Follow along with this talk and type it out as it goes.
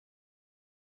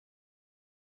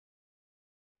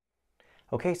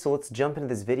Okay, so let's jump into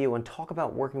this video and talk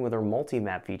about working with our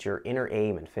multi-map feature in our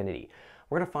AEM Infinity.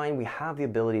 We're going to find we have the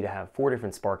ability to have 4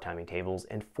 different spark timing tables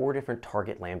and 4 different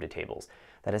target lambda tables.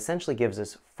 That essentially gives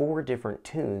us 4 different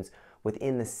tunes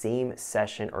within the same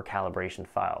session or calibration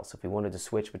file. So if we wanted to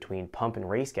switch between pump and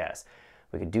race gas,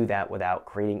 we could do that without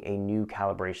creating a new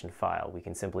calibration file. We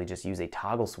can simply just use a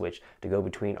toggle switch to go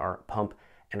between our pump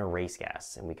and a race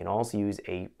gas. And we can also use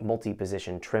a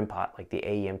multi-position trim pot like the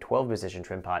AEM 12-position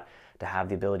trim pot to have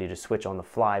the ability to switch on the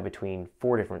fly between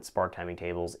 4 different spark timing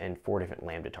tables and 4 different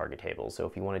lambda target tables. So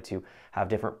if you wanted to have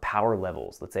different power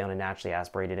levels, let's say on a naturally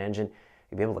aspirated engine,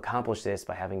 you'd be able to accomplish this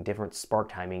by having different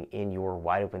spark timing in your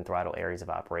wide open throttle areas of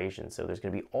operation. So there's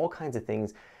going to be all kinds of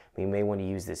things we may want to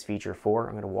use this feature for.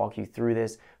 I'm going to walk you through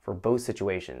this for both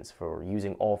situations, for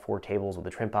using all 4 tables with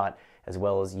the trim pot, as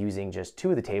well as using just 2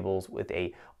 of the tables with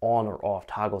a on or off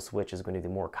toggle switch is going to be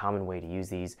the more common way to use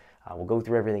these. We'll go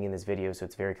through everything in this video so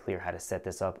it's very clear how to set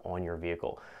this up on your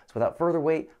vehicle. So without further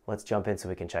wait, let's jump in so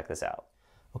we can check this out.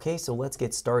 Okay, so let's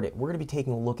get started. We're going to be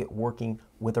taking a look at working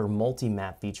with our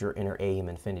multi-map feature in our AEM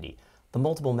Infinity. The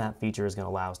multiple map feature is going to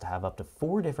allow us to have up to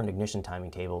 4 different ignition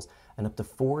timing tables and up to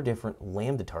 4 different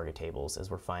lambda target tables, as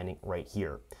we're finding right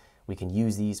here. We can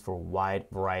use these for a wide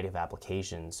variety of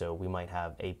applications. So we might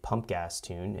have a pump gas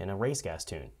tune and a race gas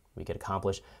tune. We could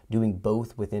accomplish doing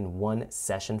both within one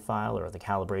session file, or the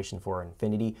calibration for our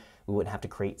Infinity. We wouldn't have to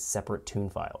create separate tune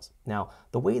files. Now,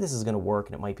 the way this is going to work,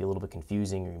 and it might be a little bit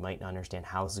confusing, or you might not understand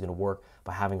how this is going to work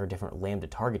by having our different lambda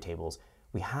target tables,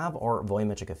 we have our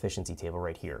volumetric efficiency table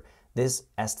right here. This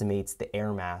estimates the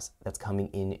air mass that's coming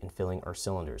in and filling our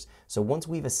cylinders. So once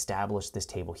we've established this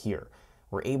table here,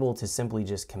 we're able to simply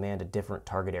just command a different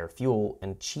target air fuel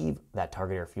and achieve that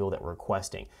target air fuel that we're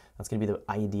requesting. That's going to be the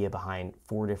idea behind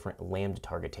 4 different lambda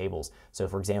target tables. So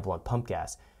for example, on pump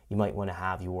gas, you might want to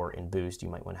have in boost, you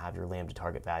might want to have your lambda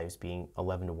target values being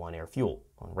 11:1 air fuel.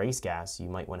 On race gas, you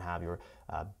might want to have your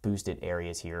boosted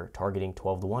areas here targeting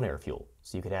 12:1 air fuel.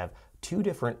 So you could have 2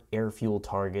 different air fuel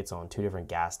targets on 2 different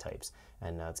gas types.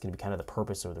 And it's going to be kind of the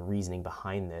purpose or the reasoning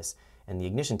behind this. And the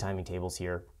ignition timing tables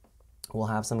here will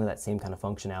have some of that same kind of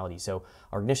functionality. So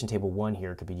our ignition table 1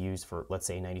 here could be used for, let's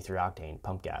say, 93 octane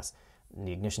pump gas. And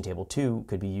the ignition table 2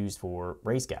 could be used for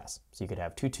race gas. So you could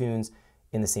have 2 tunes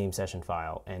in the same session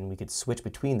file, and we could switch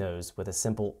between those with a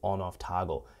simple on-off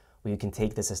toggle. We can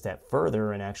take this a step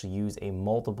further and actually use a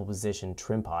multiple position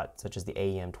trim pot, such as the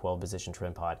AEM 12-position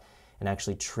trim pot, and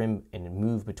actually trim and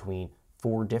move between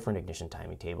 4 different ignition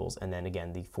timing tables, and then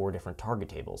again the 4 different target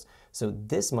tables. So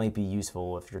this might be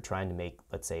useful if you're trying to make,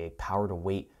 let's say, a power to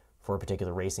weight for a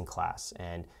particular racing class,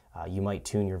 and you might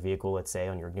tune your vehicle, let's say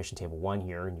on your ignition table 1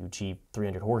 here, and you achieve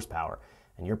 300 horsepower,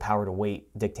 and your power to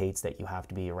weight dictates that you have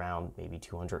to be around maybe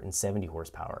 270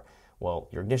 horsepower. Well,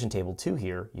 your ignition table 2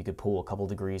 here, you could pull a couple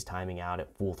degrees timing out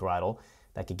at full throttle.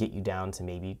 That could get you down to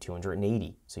maybe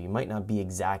 280. So you might not be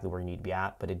exactly where you need to be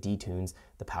at, but it detunes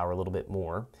the power a little bit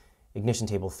more. Ignition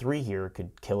table 3 here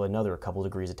could kill another couple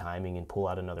degrees of timing and pull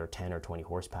out another 10 or 20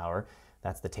 horsepower.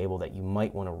 That's the table that you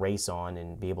might want to race on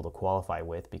and be able to qualify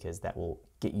with, because that will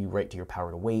get you right to your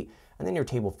power to weight. And then your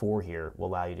table 4 here will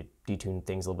allow you to detune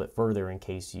things a little bit further in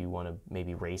case you want to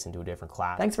maybe race into a different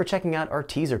class. Thanks for checking out our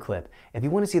teaser clip. If you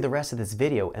want to see the rest of this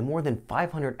video and more than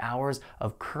 500 hours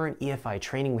of current EFI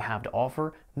training we have to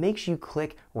offer, make sure you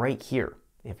click right here.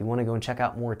 If you want to go and check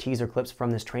out more teaser clips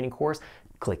from this training course,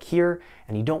 click here.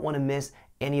 And you don't want to miss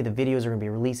any of the videos we're going to be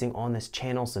releasing on this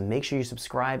channel, so make sure you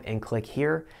subscribe and click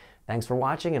here. Thanks for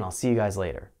watching, and I'll see you guys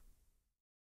later.